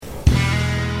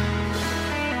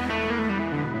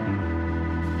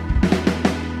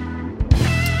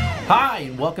Hi,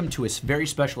 and welcome to a very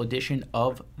special edition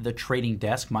of The Trading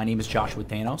Desk. My name is Joshua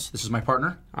Thanos. This is my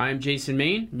partner. I'm Jason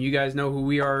Main. You guys know who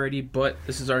we are already, but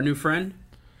this is our new friend.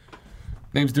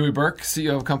 Name's Dewey Burke,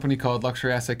 CEO of a company called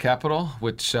Luxury Asset Capital,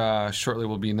 which shortly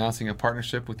will be announcing a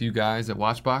partnership with you guys at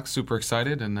Watchbox. Super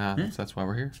excited, and that's why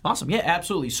we're here. Awesome. Yeah,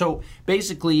 absolutely. So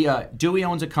basically, Dewey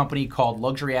owns a company called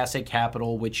Luxury Asset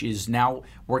Capital, which is now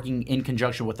working in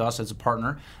conjunction with us as a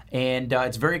partner. And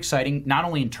it's very exciting, not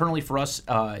only internally for us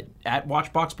at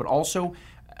Watchbox, but also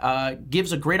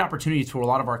gives a great opportunity to a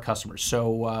lot of our customers.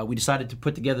 So we decided to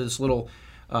put together this little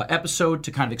episode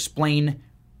to kind of explain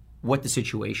what the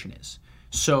situation is.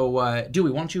 So, Dewey,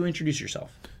 why don't you introduce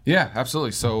yourself? Yeah,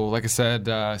 absolutely. So, like I said,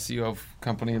 CEO of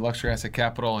company Luxury Asset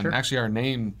Capital, and actually our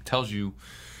name tells you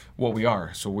what we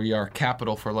are. So we are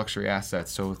capital for luxury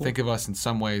assets. So think of us in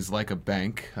some ways like a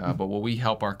bank, but what we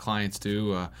help our clients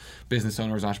do, business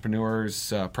owners,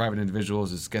 entrepreneurs, private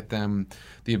individuals, is get them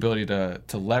the ability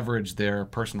to leverage their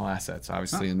personal assets.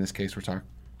 Obviously, in this case, we're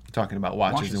talking about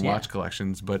watches and watch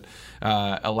collections, but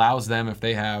allows them, if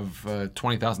they have a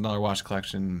 $20,000 watch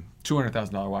collection,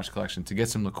 $200,000 watch collection, to get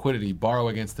some liquidity, borrow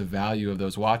against the value of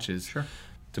those watches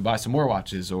to buy some more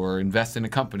watches or invest in a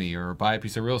company or buy a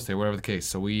piece of real estate, whatever the case.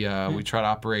 So we try to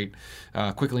operate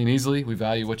quickly and easily. We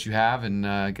value what you have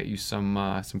and get you some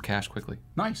cash quickly.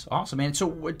 Nice. Awesome, man.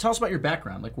 So tell us about your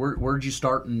background. Like, where did you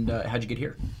start and how'd you get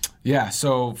here? Yeah,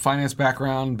 so finance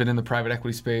background, been in the private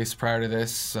equity space prior to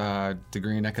this,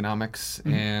 degree in economics,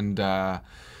 and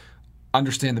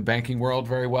understand the banking world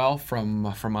very well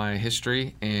from my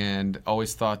history, and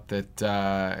always thought that,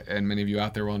 and many of you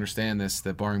out there will understand this,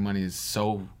 that borrowing money is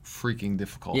so freaking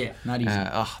difficult. Yeah, not easy.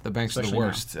 The banks Especially are the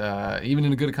worst, even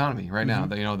in a good economy right now.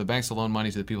 The banks will loan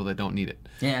money to the people that don't need it.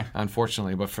 Yeah.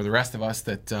 Unfortunately, but for the rest of us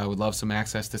that would love some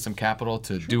access to some capital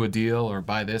to do a deal or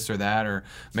buy this or that or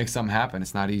make something happen,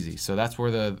 it's not easy. So that's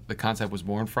where the concept was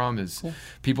born from. Is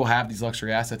people have these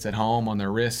luxury assets at home, on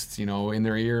their wrists, in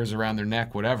their ears, around their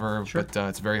neck, whatever. But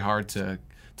it's very hard to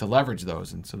leverage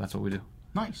those, and so that's what we do.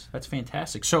 Nice. That's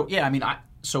fantastic. So, yeah, I mean,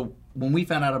 so when we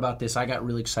found out about this, I got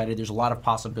really excited. There's a lot of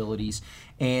possibilities.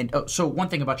 And so one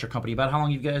thing about your company, about how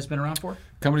long have you guys been around for?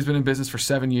 Company's been in business for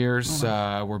 7 years.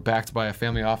 We're backed by a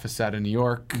family office out of New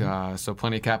York, so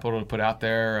plenty of capital to put out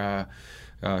there.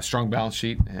 Strong balance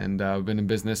sheet, and we've been in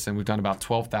business, and we've done about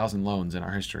 12,000 loans in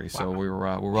our history. Wow. So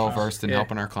we're well versed in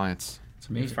helping our clients. It's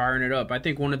amazing. Firing it up. I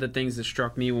think one of the things that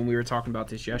struck me when we were talking about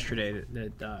this yesterday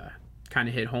that kind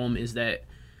of hit home is that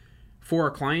for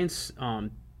our clients,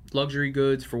 luxury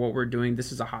goods, for what we're doing,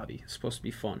 this is a hobby. It's supposed to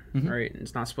be fun, right? And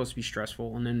it's not supposed to be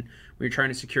stressful. And then when you're trying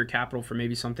to secure capital for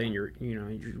maybe something, you're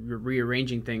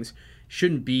rearranging things,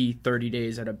 shouldn't be 30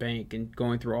 days at a bank and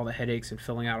going through all the headaches and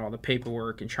filling out all the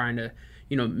paperwork and trying to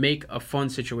make a fun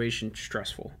situation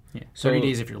stressful. Yeah. 30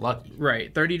 days if you're lucky.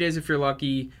 Right. 30 days if you're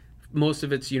lucky. Most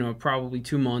of it's, probably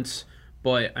 2 months.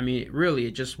 But, I mean, really,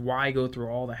 it just, why go through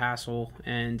all the hassle?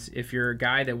 And if you're a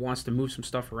guy that wants to move some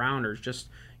stuff around or is just,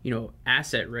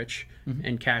 asset rich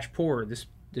and cash poor, this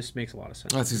makes a lot of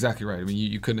sense. That's exactly right. I mean,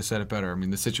 you couldn't have said it better. I mean,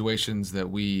 the situations that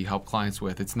we help clients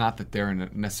with, it's not that they're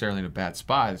necessarily in a bad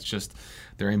spot. It's just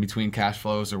they're in between cash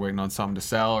flows. They're waiting on something to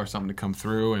sell or something to come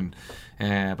through.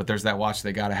 But there's that watch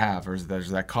they got to have, or there's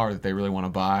that car that they really want to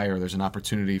buy, or there's an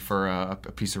opportunity for a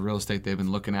piece of real estate they've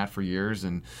been looking at for years.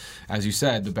 And as you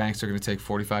said, the banks are going to take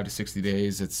 45 to 60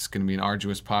 days. It's going to be an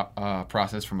arduous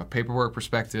process from a paperwork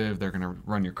perspective. They're going to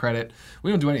run your credit.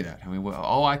 We don't do any of that. I mean,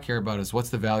 all I care about is what's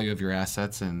the value of your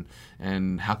assets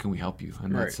and how can we help you.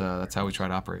 And that's how we try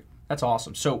to operate. That's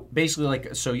awesome. So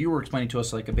basically, so you were explaining to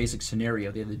us like a basic scenario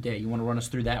the other day. You want to run us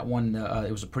through that one?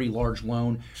 It was a pretty large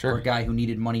loan for a guy who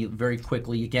needed money very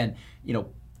quickly. Again,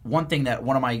 one thing that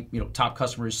one of my top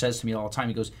customers says to me all the time,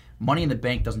 he goes, money in the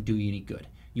bank doesn't do you any good.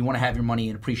 You want to have your money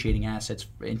in appreciating assets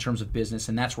in terms of business,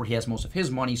 and that's where he has most of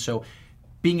his money. So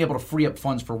being able to free up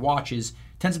funds for watches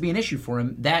tends to be an issue for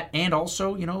him. That, and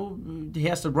also, he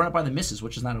has to run it by the missus,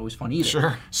 which is not always fun either.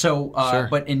 Sure. So,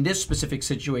 but in this specific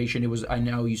situation, I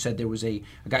know you said there was a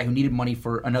guy who needed money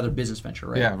for another business venture,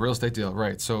 right? Yeah, real estate deal,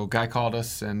 right. So a guy called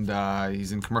us, and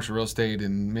he's in commercial real estate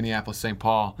in Minneapolis, St.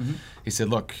 Paul. He said,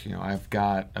 look, I've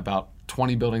got about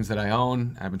 20 buildings that I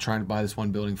own. I've been trying to buy this one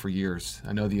building for years.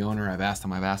 I know the owner. I've asked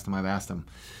him.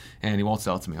 And he won't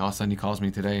sell it to me. All of a sudden, he calls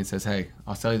me today and says, hey,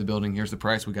 I'll sell you the building. Here's the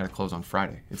price. We got to close on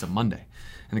Friday. It's a Monday.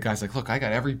 And the guy's like, look, I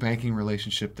got every banking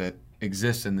relationship that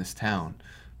exists in this town,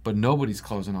 but nobody's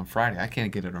closing on Friday. I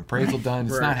can't get an appraisal done.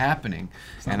 It's not happening.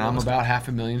 And I'm about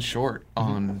 $500,000 short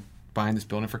on buying this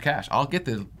building for cash. I'll get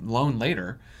the loan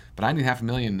later, but I need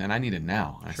 $500,000 and I need it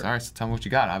now. And I said, all right, so tell me what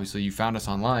you got. Obviously, you found us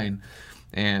online.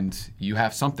 and you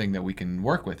have something that we can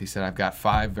work with. He said, I've got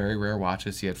 5 very rare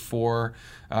watches. He had 4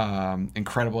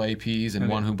 incredible APs and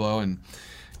 1 Hublot, and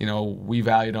we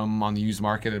valued them on the used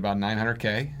market at about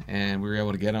 $900K, and we were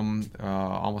able to get them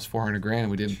almost $400,000,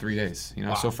 and we did it in 3 days.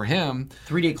 Wow. So for him,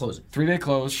 3-day closing. 3-day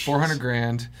close,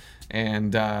 $400,000,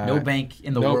 and no bank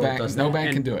in the world does that. No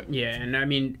bank can do it. Yeah, and I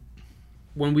mean,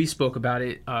 when we spoke about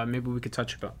it, maybe we could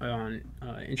touch on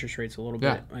interest rates a little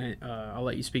bit. I'll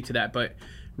let you speak to that, but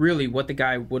really, what the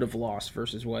guy would have lost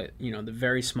versus what the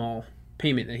very small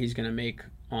payment that he's going to make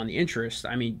on the interest.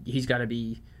 I mean, he's got to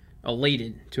be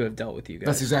elated to have dealt with you guys.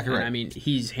 That's exactly right. And I mean,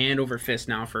 he's hand over fist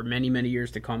now for many, many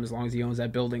years to come, as long as he owns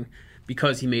that building,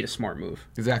 because he made a smart move.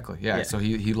 Exactly, yeah. So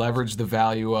he leveraged the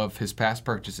value of his past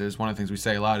purchases. One of the things we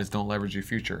say a lot is don't leverage your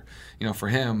future. For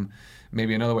him,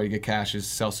 maybe another way to get cash is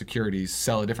sell securities,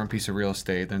 sell a different piece of real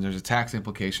estate. Then there's a tax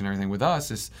implication. Everything with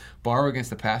us is borrow against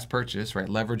the past purchase, right?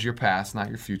 Leverage your past, not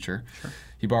your future. Sure.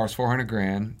 He borrows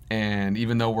 $400,000, and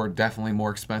even though we're definitely more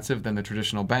expensive than the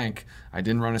traditional bank, I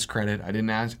didn't run his credit. I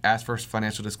didn't ask for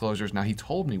financial disclosures. Now he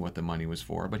told me what the money was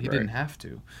for, but he didn't have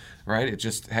to, right? It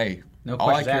just, hey,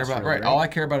 all I care about, right? All I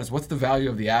care about is what's the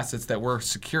value of the assets that we're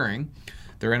securing.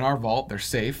 They're in our vault. They're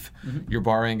safe. Mm-hmm. You're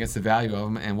borrowing against the value of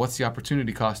them. And what's the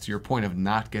opportunity cost to your point of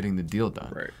not getting the deal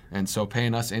done? Right. And so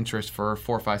paying us interest for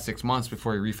 4, 5, 6 months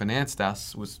before he refinanced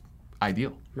us was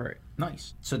ideal. Right.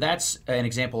 Nice. So that's an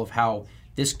example of how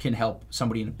this can help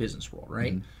somebody in a business world,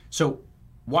 right? Mm-hmm. So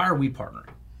why are we partnering?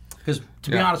 Because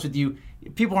to be honest with you,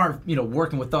 people aren't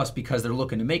working with us because they're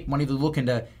looking to make money. They're looking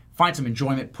to find some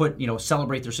enjoyment,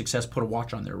 celebrate their success, put a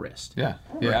watch on their wrist. Yeah,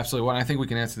 absolutely. Well, I think we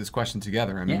can answer this question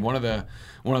together. I mean, one of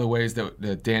the ways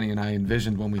that Danny and I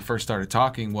envisioned when we first started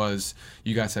talking was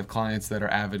you guys have clients that are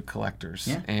avid collectors,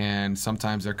 and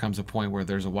sometimes there comes a point where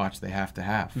there's a watch they have to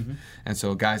have. Mm-hmm. And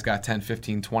so a guy's got 10,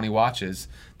 15, 20 watches.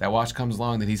 That watch comes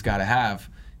along that he's got to have.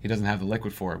 He doesn't have the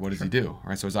liquid for it. What does he do?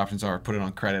 Right. So his options are put it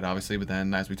on credit, obviously, but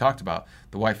then as we talked about,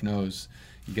 the wife knows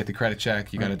you get the credit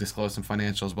check, you got to disclose some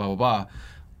financials, blah, blah, blah.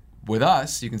 With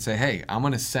us, you can say, hey, I'm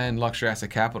going to send Luxury Asset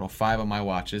Capital 5 of my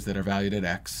watches that are valued at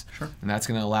X. Sure. And that's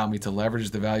going to allow me to leverage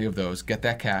the value of those, get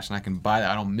that cash, and I can buy that.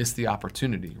 I don't miss the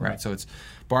opportunity, right? So it's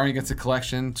borrowing against a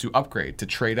collection to upgrade, to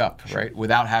trade up, right?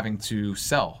 Without having to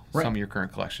sell some of your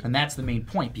current collection. And that's the main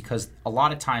point, because a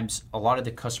lot of times, a lot of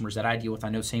the customers that I deal with, I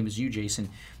know same as you, Jason,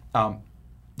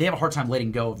 they have a hard time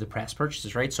letting go of the past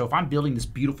purchases, right? So if I'm building this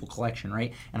beautiful collection,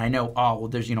 right, and I know,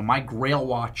 there's, my Grail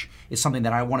watch is something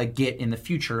that I want to get in the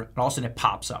future, and all of a sudden it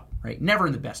pops up, right? Never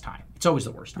in the best time. It's always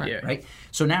the worst time, right?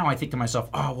 So now I think to myself,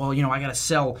 I got to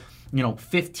sell,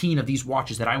 15 of these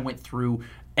watches that I went through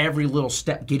every little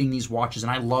step getting these watches,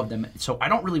 and I love them. So I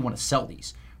don't really want to sell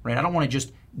these, right? I don't want to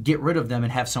just get rid of them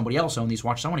and have somebody else own these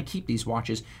watches. I want to keep these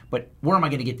watches, but where am I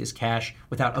going to get this cash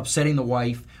without upsetting the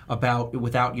wife, without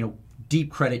deep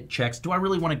credit checks? Do I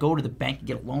really want to go to the bank and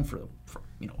get a loan for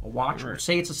a watch? Or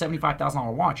say it's a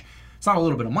 $75,000 watch. It's not a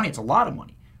little bit of money, it's a lot of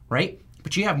money, right?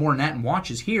 But you have more than that in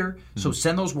watches here. So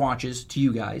send those watches to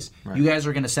you guys. Right. You guys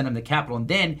are going to send them to Capital, and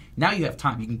then now you have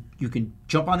time. You can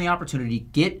jump on the opportunity,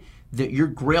 get your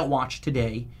Grail watch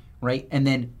today, right? And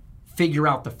then figure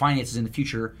out the finances in the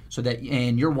future so that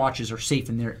your watches are safe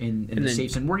in the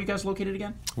safes. And where are you guys located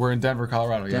again? We're in Denver,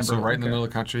 Colorado. So right in the middle of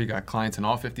the country. You got clients in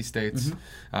all 50 states.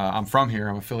 Mm-hmm. I'm from here.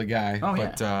 I'm a Philly guy.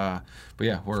 But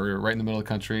yeah, we're right in the middle of the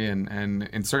country. And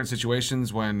in certain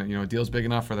situations when a deal's big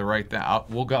enough for the right thing,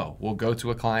 we'll go. We'll go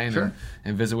to a client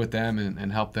and visit with them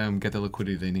and help them get the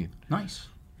liquidity they need. Nice.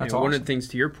 That's awesome. One of the things,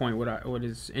 to your point, what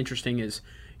is interesting is,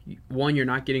 1, you're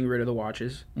not getting rid of the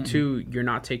watches. Mm-hmm. 2, you're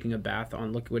not taking a bath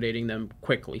on liquidating them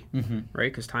quickly,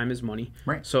 right? Because time is money.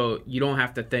 Right. So you don't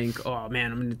have to think, oh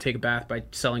man, I'm going to take a bath by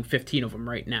selling 15 of them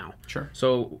right now. Sure.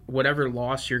 So whatever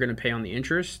loss you're going to pay on the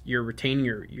interest, you're retaining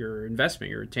your investment.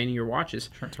 You're retaining your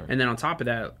watches. Sure. That's right. And then on top of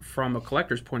that, from a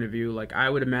collector's point of view, like I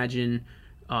would imagine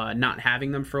not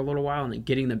having them for a little while and then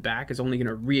getting them back is only going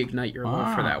to reignite your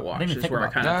love for that watch. Is where I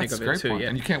kind of think of it too. Yeah.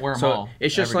 And you can't wear them all.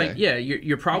 It's just like,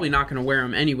 you're probably not going to wear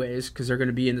them anyways because they're going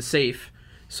to be in the safe.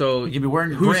 So you could be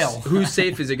wearing your Grail. Whose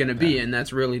safe is it going to be in?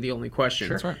 That's really the only question.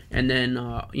 Sure. That's right. And then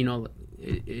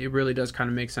it really does kind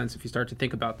of make sense if you start to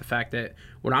think about the fact that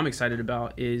what I'm excited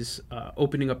about is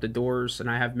opening up the doors.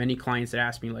 And I have many clients that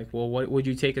ask me like, well, what would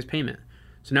you take as payment?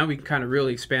 So now we can kind of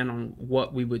really expand on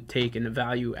what we would take in the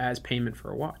value as payment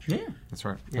for a watch. Yeah. That's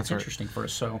right. That's interesting for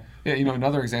us. So yeah,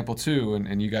 another example too,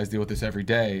 and you guys deal with this every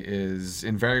day, is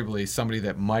invariably somebody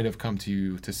that might have come to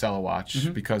you to sell a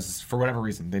watch because for whatever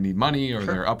reason they need money or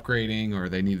they're upgrading or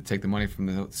they need to take the money from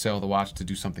the sale of the watch to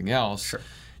do something else. Sure.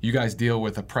 You guys deal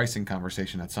with a pricing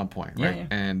conversation at some point, right? Yeah.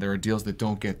 And there are deals that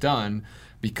don't get done,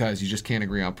 because you just can't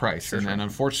agree on price. And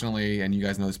unfortunately, and you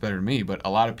guys know this better than me, but a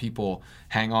lot of people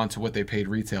hang on to what they paid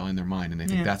retail in their mind, and they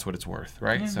think that's what it's worth,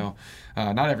 right? So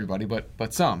not everybody,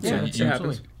 but some. Yeah,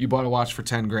 so you bought a watch for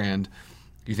 10 grand.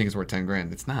 You think it's worth 10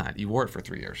 grand. It's not. You wore it for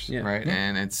 3 years, right? Yeah.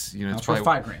 And it's it's probably worth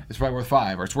 $5 grand. It's probably worth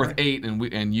 5, or it's worth 8,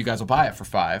 and you guys will buy it for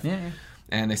 5. Yeah.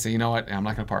 And they say, you know what? I'm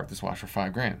not going to part with this watch for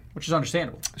 $5 grand, which is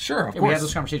understandable. Sure, of course. We have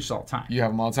those conversations all the time. You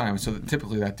have them all the time. So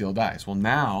typically that deal dies. Well,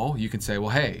 now you can say, well,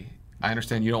 hey, I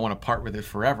understand you don't want to part with it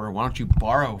forever. Why don't you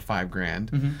borrow $5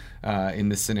 grand in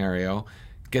this scenario?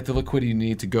 Get the liquidity you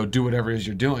need to go do whatever it is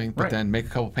you're doing, but then make a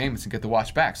couple payments and get the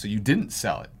watch back. So you didn't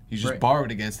sell it. You just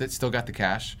borrowed against it, still got the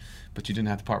cash, but you didn't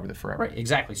have to part with it forever. Right,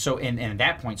 exactly. So, and at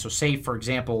that point, so say, for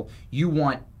example, you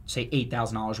want, say,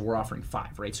 $8,000, we're offering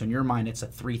 $5,000, right? So in your mind, it's a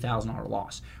 $3,000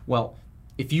 loss. Well,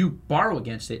 if you borrow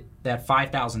against it, that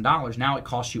 $5,000, now it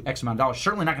costs you X amount of dollars.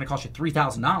 Certainly not going to cost you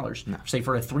 $3,000, say,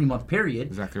 for a 3-month period.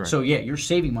 Exactly right. So yeah, you're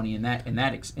saving money in that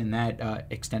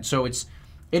extent. So it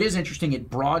is interesting. It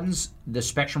broadens the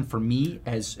spectrum for me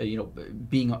as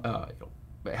being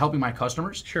helping my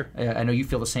customers. Sure. I know you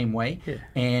feel the same way. Yeah.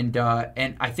 And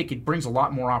I think it brings a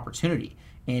lot more opportunity.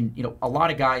 And a lot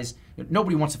of guys,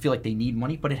 nobody wants to feel like they need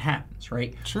money, but it happens,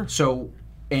 right? Sure. So,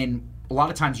 and a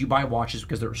lot of times you buy watches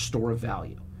because they're a store of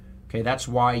value. Okay, that's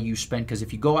why you spend, because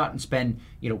if you go out and spend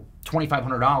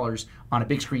 $2,500 on a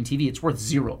big screen TV, it's worth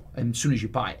 $0 as soon as you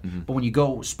buy it. But when you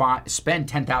go spend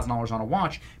 $10,000 on a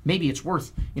watch, maybe it's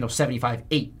worth $75,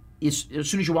 $8. As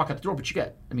soon as you walk out the door. But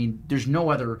there's no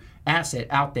other asset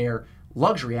out there,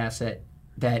 luxury asset,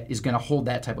 that is going to hold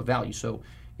that type of value. So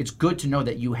it's good to know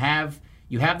that you have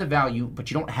the value, but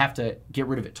you don't have to get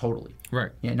rid of it totally. Right.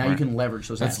 Yeah. Now you can leverage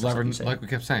those assets. Like we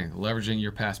kept saying, leveraging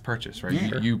your past purchase, right?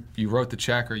 Yeah. You wrote the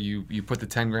check, or you put the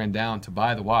 10 grand down to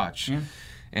buy the watch. Yeah.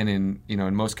 And in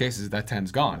most cases that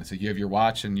 10's gone. So you have your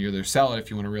watch, and you either sell it if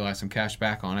you want to realize some cash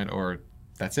back on it, or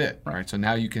that's it, right? So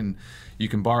now you can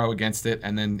borrow against it,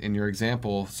 and then in your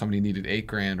example, somebody needed 8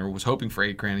 grand or was hoping for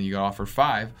 8 grand, and you got offered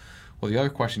 5. Well, the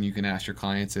other question you can ask your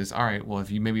clients is, all right, well,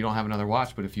 if you maybe don't have another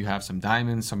watch, but if you have some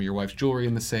diamonds, some of your wife's jewelry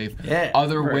in the safe,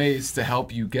 other ways to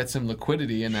help you get some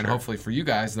liquidity, and then hopefully for you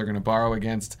guys, they're going to borrow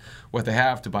against what they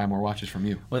have to buy more watches from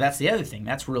you. Well, that's the other thing.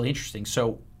 That's really interesting.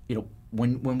 So,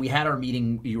 when we had our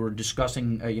meeting, you were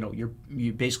discussing,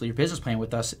 basically your business plan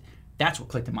with us. That's what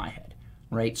clicked in my head,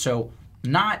 right? So,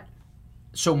 not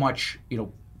so much,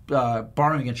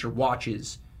 borrowing against your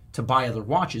watches to buy other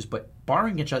watches, but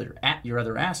borrowing against your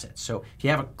other assets. So if you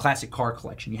have a classic car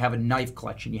collection, you have a knife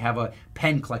collection, you have a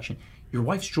pen collection, your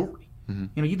wife's jewelry.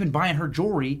 You've been buying her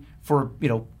jewelry for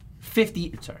 10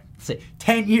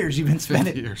 years. You've been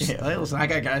spending. 50 years. Yeah, listen, I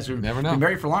got guys who've been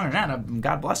married for longer than that.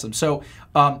 God bless them. So,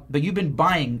 but you've been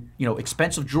buying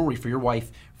expensive jewelry for your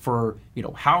wife for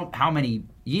how many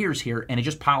years here, and it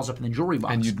just piles up in the jewelry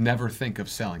box. And you'd never think of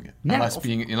selling it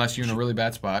unless you're in a really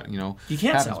bad spot. You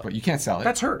can't sell it. But you can't sell it.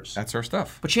 That's hers. That's her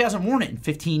stuff. But she hasn't worn it in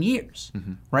 15 years,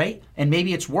 right? And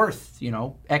maybe it's worth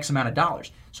X amount of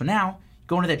dollars. So now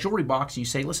go into that jewelry box and you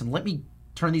say, listen, let me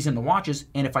turn these into watches,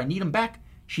 and if I need them back,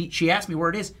 she asked me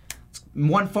where it is. It's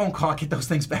one phone call, get those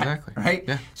things back. Exactly. Right?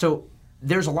 Yeah. So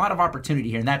there's a lot of opportunity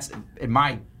here, and that's, in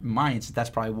my mind, that's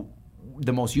probably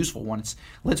the most useful one. It's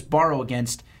let's borrow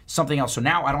against something else. So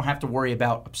now I don't have to worry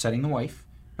about upsetting the wife.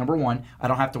 Number one, I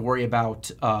don't have to worry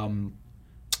about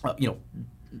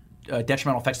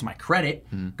detrimental effects to my credit,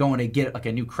 going to get like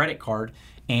a new credit card,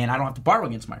 and I don't have to borrow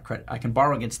against my credit. I can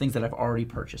borrow against things that I've already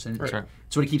purchased, and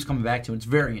that's what it keeps coming back to. And it's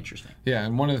very interesting. Yeah,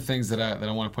 and one of the things that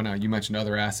I want to point out, you mentioned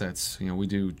other assets. We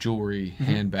do jewelry,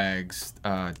 handbags,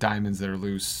 diamonds that are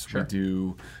loose. We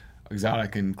do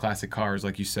exotic and classic cars,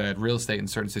 like you said, real estate in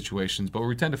certain situations, but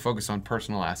we tend to focus on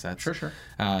personal assets. Sure.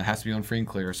 It has to be on free and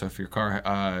clear. So if your car,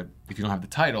 if you don't have the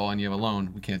title and you have a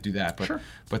loan, we can't do that.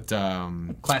 But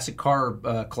classic car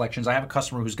collections. I have a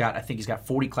customer who's got, I think he's got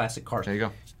 40 classic cars. There you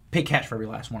go. Pay cash for every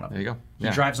last one of them. There you go.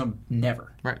 He drives them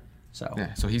never. Right. So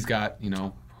so he's got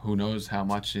who knows how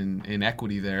much in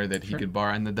equity there that he could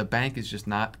borrow, and the bank is just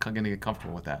not going to get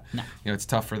comfortable with that. No. It's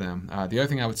tough for them. The other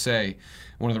thing I would say,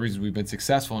 one of the reasons we've been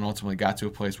successful and ultimately got to a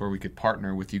place where we could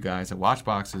partner with you guys at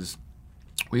Watchbox is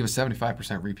we have a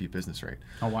 75% repeat business rate.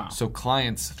 Oh, wow. So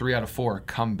clients, 3 out of 4,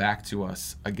 come back to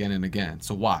us again and again.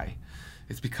 So why?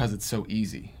 It's because it's so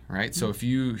easy, right? So if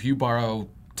you borrow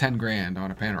 10 grand on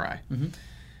a Panerai,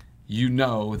 you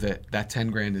know that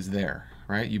 10 grand is there.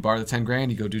 Right? You borrow the 10 grand,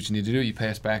 you go do what you need to do, you pay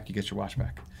us back, you get your watch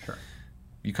back. Sure.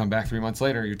 You come back 3 months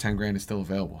later, your 10 grand is still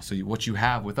available. So what you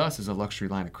have with us is a luxury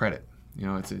line of credit. You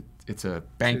know, it's a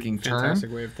banking term.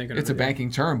 Fantastic way of thinking. It's a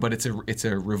banking term, but it's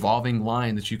a revolving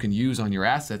line that you can use on your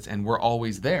assets, and we're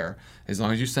always there. As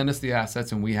long as you send us the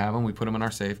assets and we have them, we put them in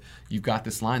our safe. You've got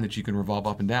this line that you can revolve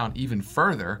up and down. Even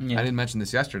further, I didn't mention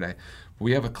this yesterday.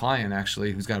 We have a client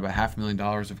actually who's got about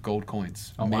 $500,000 of gold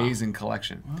coins. Amazing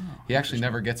collection. Wow, he actually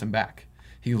never gets them back.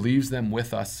 He leaves them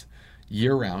with us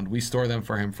year round. We store them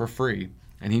for him for free,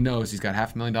 and he knows he's got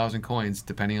 $500,000 in coins,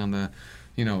 depending on the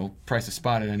price of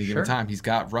spot at any given time. He's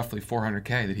got roughly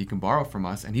 $400K that he can borrow from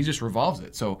us, and he just revolves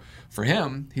it. So for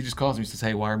him, he just calls me and says,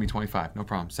 hey, wire me 25. No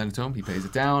problem. Send it to him. He pays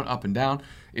it down, up and down.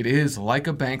 It is like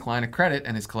a bank line of credit,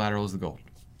 and his collateral is the gold.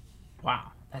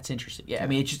 Wow, that's interesting. Yeah, I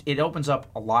mean, it opens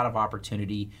up a lot of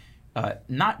opportunity,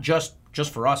 not just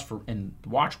for us in the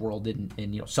watch world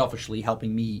and selfishly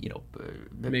helping me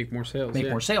make more sales.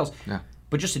 More sales. Yeah.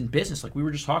 But just in business, like we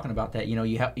were just talking about that,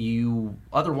 you have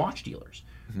other watch dealers.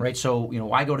 Right, so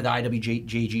I go to the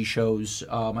IWJG shows.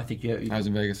 I think I was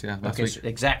in Vegas, last week.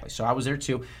 Exactly. So I was there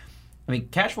too. I mean,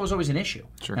 cash flow is always an issue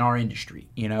in our industry.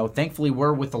 Thankfully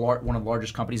we're with one of the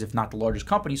largest companies, if not the largest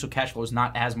company, so cash flow is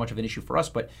not as much of an issue for us.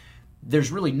 But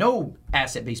there's really no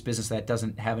asset-based business that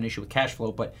doesn't have an issue with cash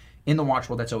flow. But in the watch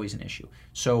world, that's always an issue.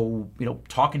 So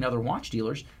talking to other watch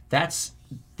dealers,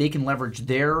 they can leverage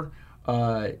their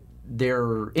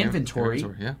inventory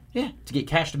to get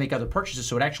cash to make other purchases,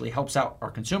 so it actually helps out our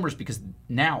consumers because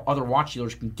now other watch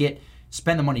dealers can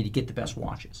spend the money to get the best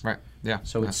watches. Right. Yeah.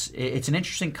 So it's an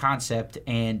interesting concept,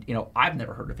 and I've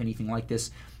never heard of anything like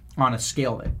this on a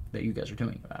scale that you guys are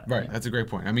doing about it. Right. That's a great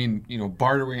point. I mean,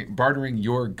 bartering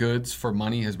your goods for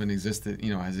money has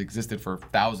existed for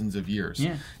thousands of years.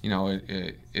 Yeah.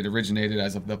 It originated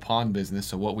as of the pawn business.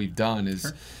 So what we've done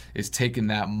is taken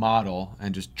that model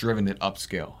and just driven it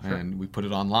upscale. Sure. And we put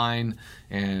it online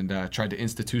and tried to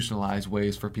institutionalize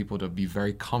ways for people to be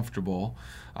very comfortable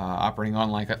operating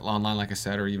online, like I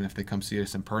said, or even if they come see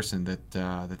us in person, that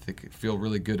they feel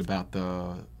really good about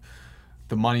the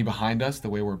money behind us, the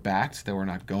way we're backed, that we're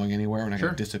not going anywhere, we're not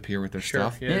going to disappear with their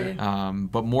stuff. Yeah.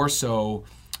 But more so,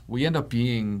 we end up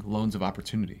being loans of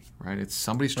opportunity, right? It's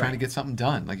somebody's trying to get something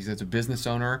done. Like you said, it's a business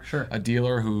owner, a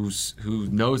dealer who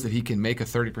knows that he can make a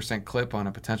 30% clip on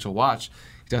a potential watch.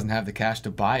 He doesn't have the cash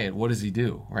to buy it. What does he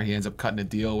do, right? He ends up cutting a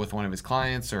deal with one of his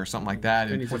clients or something like that.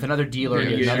 And with another dealer,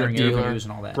 interviews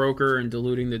and all that. Broker and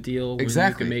diluting the deal.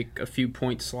 Exactly. You can make a few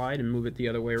points slide and move it the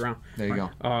other way around. There you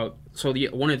go. So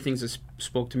one of the things that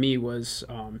spoke to me was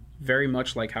very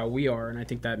much like how we are, and I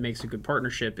think that makes a good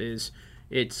partnership, is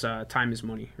it's time is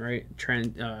money, right?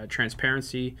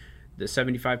 Transparency, the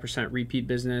 75% repeat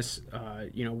business,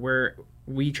 where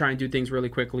we try and do things really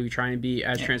quickly. We try and be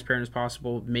as transparent as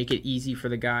possible, make it easy for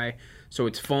the guy so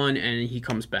it's fun and he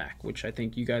comes back, which I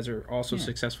think you guys are also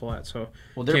successful at. So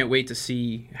can't wait to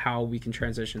see how we can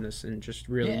transition this and just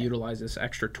really utilize this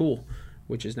extra tool,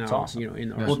 which is now awesome. In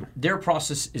the arsenal. Well, their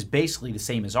process is basically the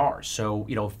same as ours. So,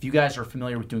 if you guys are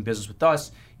familiar with doing business with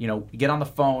us, you get on the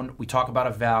phone, we talk about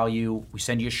a value, we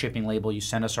send you a shipping label, you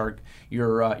send us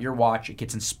your watch, it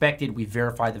gets inspected, we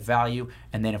verify the value,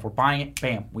 and then if we're buying it,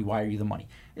 bam, we wire you the money.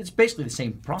 It's basically the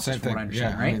same process from what I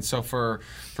understand, right? I mean, so for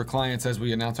clients, as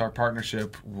we announce our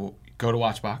partnership, we'll go to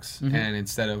Watchbox, and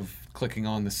instead of clicking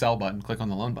on the sell button, click on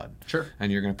the loan button. Sure.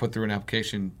 And you're going to put through an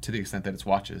application to the extent that it's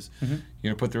watches. You're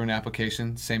going to put through an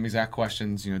application, same exact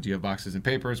questions. Do you have boxes and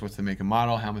papers? What's the make and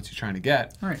model? How much you're trying to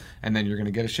get? Right. And then you're going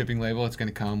to get a shipping label. It's going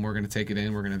to come. We're going to take it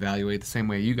in. We're going to evaluate the same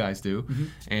way you guys do.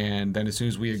 And then as soon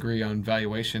as we agree on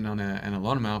valuation and a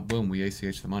loan amount, boom, we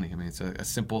ACH the money. I mean, it's a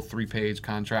simple 3-page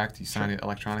contract. You sign it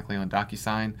electronically on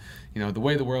DocuSign. The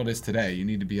way the world is today, you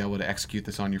need to be able to execute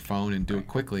this on your phone and do it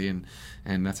quickly, and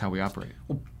that's how we operate.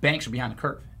 Well, banks are behind the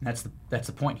curve, and that's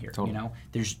the point here. Totally.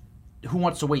 There's who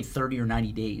wants to wait 30 or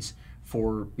 90 days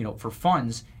for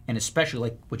funds, and especially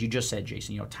like what you just said,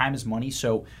 Jason. Time is money.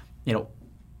 So,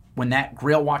 when that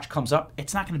Grail watch comes up,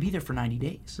 it's not going to be there for 90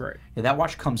 days. Right. If that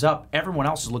watch comes up, everyone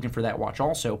else is looking for that watch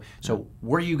also. So,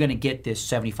 where are you going to get this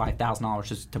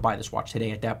 $75,000 to buy this watch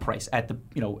today at that price at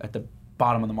the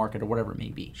bottom of the market or whatever it may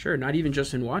be? Sure, not even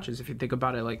just in watches. If you think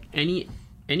about it, like any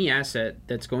asset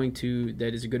that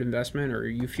is a good investment or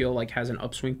you feel like has an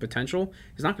upswing potential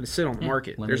is not going to sit on the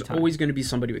market. There's always going to be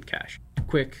somebody with cash.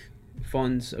 Quick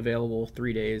funds available,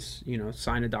 3 days,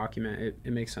 sign a document.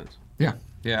 It makes sense. Yeah,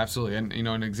 absolutely. And,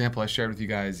 an example I shared with you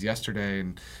guys yesterday,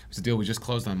 and it was a deal we just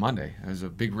closed on Monday. It was a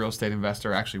big real estate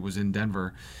investor, actually was in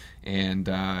Denver, and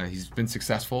he's been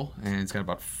successful, and he's got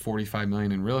about $45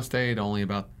 million in real estate, only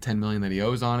about $10 million that he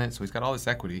owes on it, so he's got all this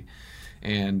equity.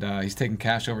 And he's taken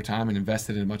cash over time and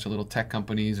invested in a bunch of little tech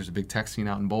companies. There's a big tech scene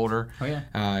out in Boulder,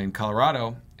 in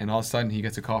Colorado. And all of a sudden, he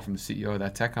gets a call from the CEO of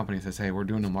that tech company and says, hey, we're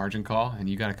doing a margin call, and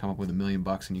you got to come up with $1 million,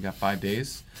 and you got 5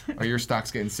 days, or your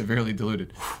stock's getting severely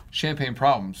diluted. Champagne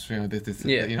problems. You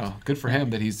know, good for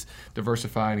him that he's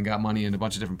diversified and got money in a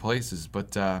bunch of different places.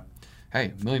 But,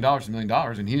 hey, $1 million is $1 million,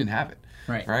 and he didn't have it.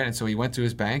 Right. And so he went to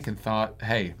his bank and thought,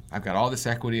 hey, I've got all this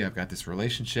equity. I've got this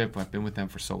relationship. I've been with them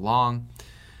for so long.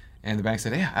 And the bank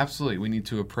said, yeah, absolutely. We need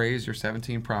to appraise your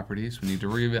 17 properties. We need to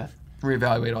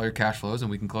reevaluate all your cash flows,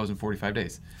 and we can close in 45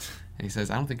 days. And he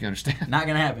says, I don't think you understand. Not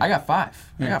going to happen. I got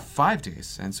 5. Yeah. I got 5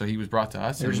 days. And so he was brought to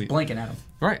us. They were just blinking at him.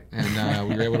 Right. And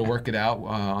we were able to work it out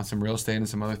on some real estate and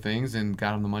some other things, and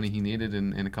got him the money he needed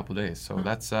in a couple of days. So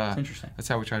that's interesting. That's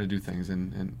how we try to do things.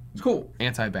 And it's cool.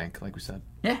 Anti-bank, like we said.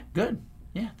 Yeah, good.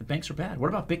 Yeah, the banks are bad. What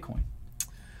about Bitcoin?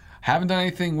 Haven't done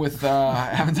anything with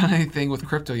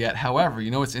crypto yet. However,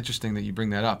 you know, it's interesting that you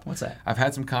bring that up. What's that? I've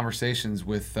had some conversations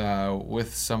with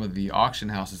some of the auction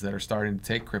houses that are starting to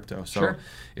take crypto. So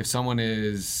if someone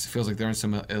feels like they're in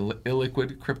some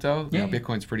illiquid crypto, you know,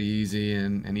 Bitcoin's pretty easy,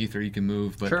 and Ether you can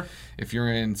move. But if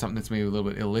you're in something that's maybe a little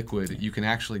bit illiquid, you can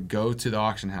actually go to the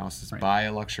auction houses, buy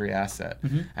a luxury asset,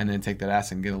 and then take that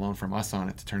asset and get a loan from us on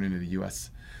it to turn into the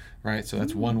U.S. Right, so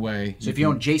that's one way. So if you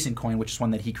own Jason Coin, which is one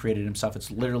that he created himself,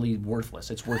 it's literally worthless.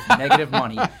 It's worth negative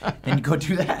money. Then you go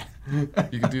do that.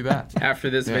 You can do that. After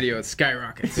this video, it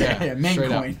skyrockets. Yeah, main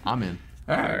coin. I'm in.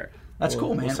 All right. That's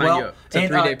cool, man. We'll sign you up. It's a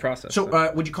 3-day process.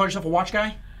 So would you call yourself a watch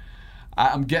guy?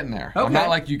 I'm getting there. Okay. I'm not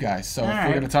like you guys. So if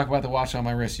we're going to talk about the watch on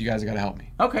my wrist, you guys got to help me.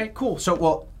 Okay, cool.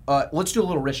 So, let's do a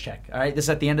little wrist check. All right, this is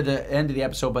at the end of the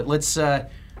episode, but let's.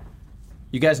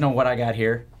 You guys know what I got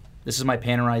here. This is my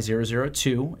Panerai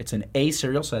 002. It's an A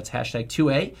serial, so that's hashtag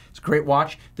 2A. It's a great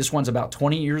watch. This one's about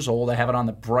 20 years old. I have it on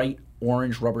the bright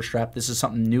orange rubber strap. This is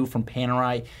something new from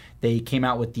Panerai. They came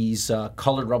out with these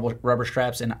colored rubber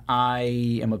straps, and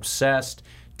I am obsessed.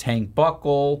 Tang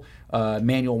buckle,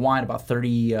 manual wind, about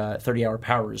 30-hour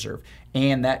power reserve.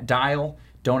 And that dial,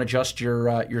 don't adjust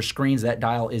your screens. That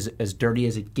dial is as dirty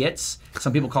as it gets.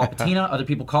 Some people call it patina. Other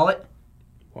people call it?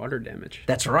 Water damage.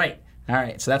 That's right. All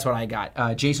right, so that's what I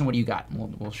got. Jason, what do you got?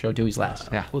 We'll show Dewey's last.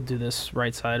 We'll do this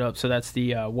right side up. So that's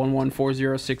the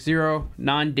 114060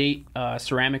 non-date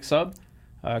ceramic sub,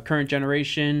 current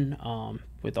generation,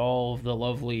 with all of the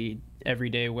lovely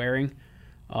everyday wearing.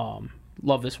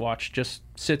 Love this watch. Just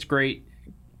sits great.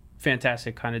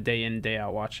 Fantastic kind of day in, day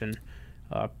out watch, and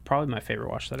probably my favorite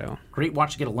watch that I own. Great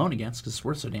watch to get a loan against because it's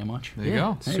worth so damn much. There you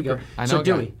go. There you go. So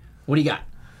Dewey, what do you got?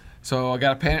 So I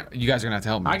got a pan. You guys are gonna have to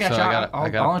help me. I got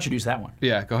you. I'll introduce that one.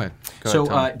 Yeah, go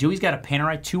ahead. Dewey's got a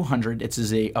Panerai 200. It's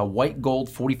a white gold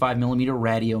 45 millimeter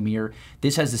radiometer.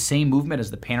 This has the same movement as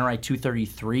the Panerai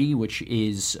 233, which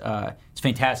is it's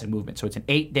fantastic movement. So it's an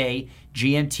 8-day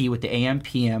GMT with the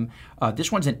AM/PM.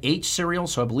 This one's an H serial,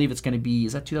 so I believe it's going to be,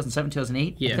 is that 2007,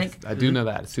 2008? Yeah, I think I do know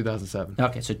that it's 2007.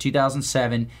 Okay, so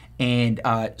 2007, and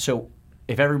so.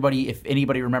 If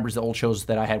anybody remembers the old shows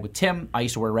that I had with Tim, I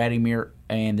used to wear a radiometer,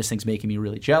 and this thing's making me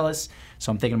really jealous.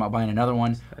 So I'm thinking about buying another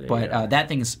one. But that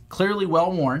thing's clearly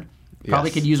well worn.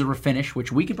 Probably could use a refinish,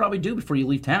 which we could probably do before you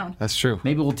leave town. That's true.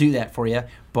 Maybe we'll do that for you.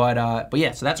 But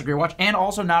yeah, so that's a great watch, and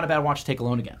also not a bad watch to take a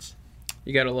loan against.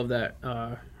 You gotta love that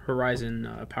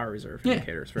Horizon power reserve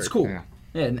indicator. It's cool. Yeah.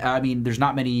 And I mean, there's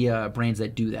not many brands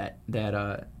that do that.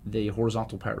 The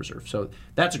horizontal power reserve. So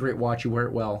that's a great watch. You wear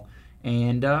it well.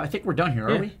 And I think we're done here,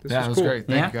 are we? That was great.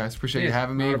 Thank you guys. Appreciate you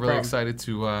having me. Really excited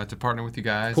to partner with you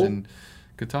guys. Cool. And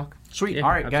good talk. Sweet. All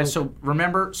right, guys. So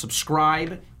remember,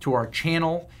 subscribe to our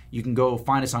channel. You can go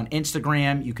find us on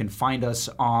Instagram. You can find us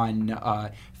on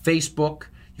Facebook.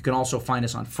 You can also find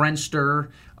us on Friendster,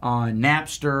 on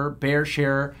Napster,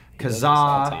 BearShare,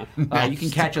 Kazaa. You can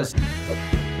catch us.